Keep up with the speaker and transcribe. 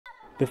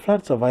The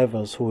flood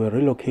survivors who were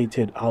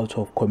relocated out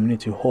of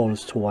community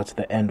halls towards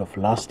the end of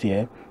last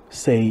year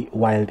say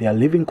while their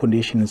living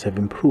conditions have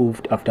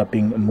improved after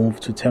being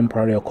moved to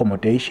temporary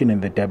accommodation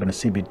in the Durban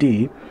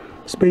CBD,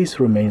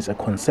 space remains a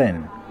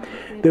concern.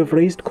 They've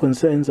raised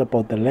concerns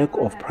about the lack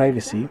of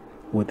privacy,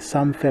 with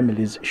some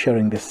families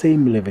sharing the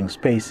same living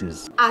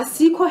spaces.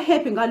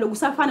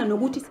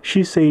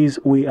 She says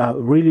we are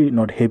really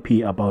not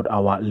happy about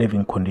our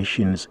living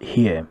conditions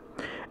here.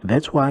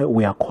 That's why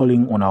we are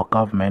calling on our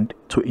government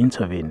to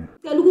intervene.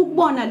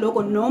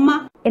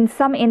 In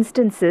some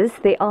instances,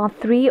 there are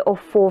 3 or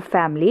 4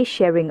 families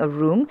sharing a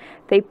room.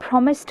 They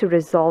promised to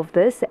resolve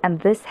this, and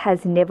this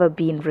has never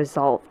been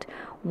resolved.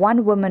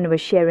 One woman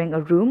was sharing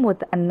a room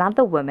with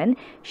another woman.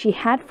 She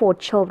had 4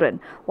 children,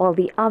 while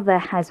the other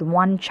has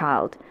 1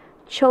 child.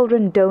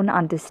 Children don't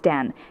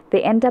understand.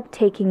 They end up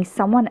taking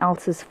someone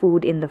else's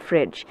food in the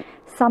fridge.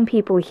 Some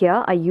people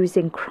here are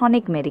using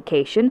chronic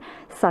medication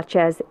such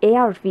as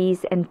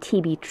ARVs and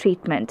TB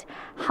treatment.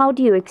 How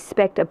do you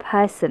expect a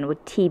person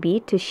with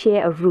TB to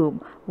share a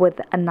room with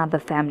another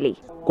family?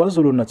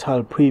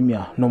 KwaZulu-Natal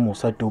Premier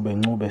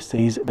Dube-Ncube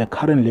says the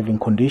current living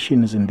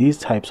conditions in these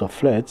types of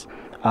flats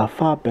are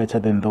far better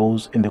than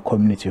those in the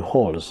community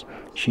halls.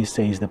 She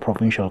says the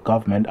provincial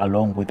government,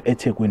 along with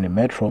eThekwini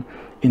Metro,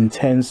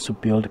 intends to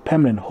build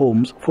permanent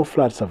homes for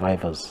flood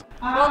survivors.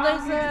 Well,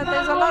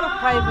 there's a lot of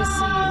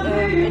privacy,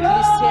 at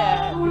least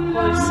here,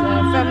 because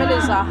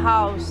families are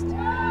housed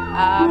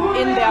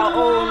in their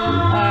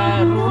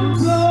own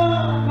rooms,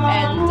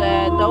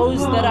 and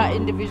those that are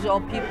individual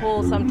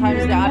people,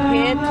 sometimes they are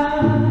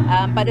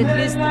paired, but at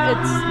least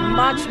it's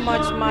much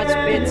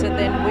better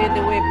than where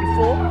they were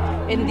before.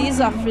 And these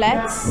are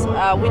flats,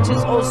 which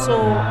is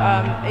also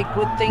a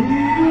good thing,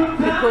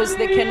 because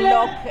they can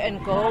lock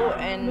and go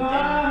and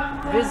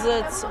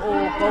visit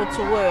or go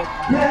to work.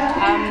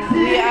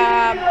 We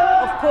are,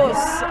 of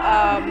course,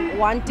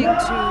 wanting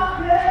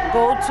to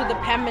go to the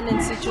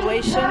permanent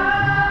situation,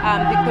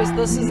 because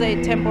this is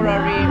a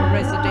temporary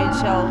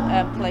residential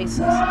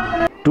places.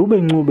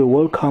 Dube-Ncube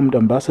welcomed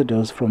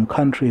ambassadors from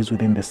countries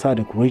within the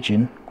SADC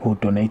region who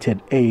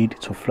donated aid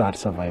to flood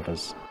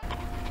survivors.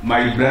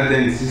 My brother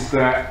and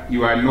sister,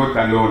 you are not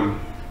alone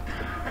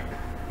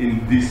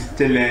in this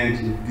challenge,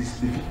 in this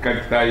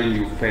difficult time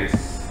you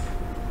face.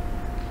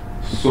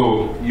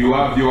 So you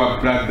have your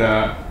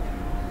brother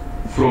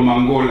from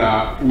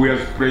Angola who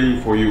is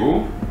praying for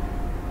you,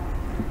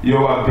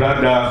 your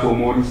brother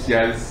from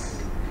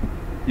Mauritius,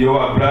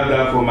 your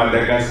brother from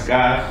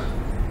Madagascar,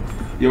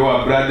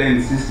 your brother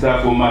and sister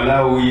from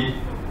Malawi,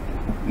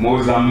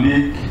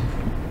 Mozambique,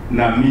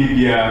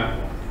 Namibia.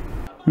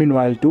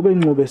 Meanwhile,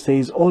 Dube-Ncube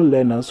says all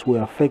learners who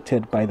were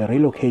affected by the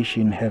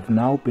relocation have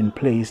now been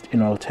placed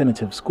in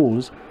alternative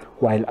schools,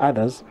 while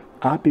others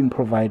are being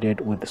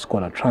provided with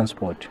scholar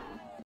transport.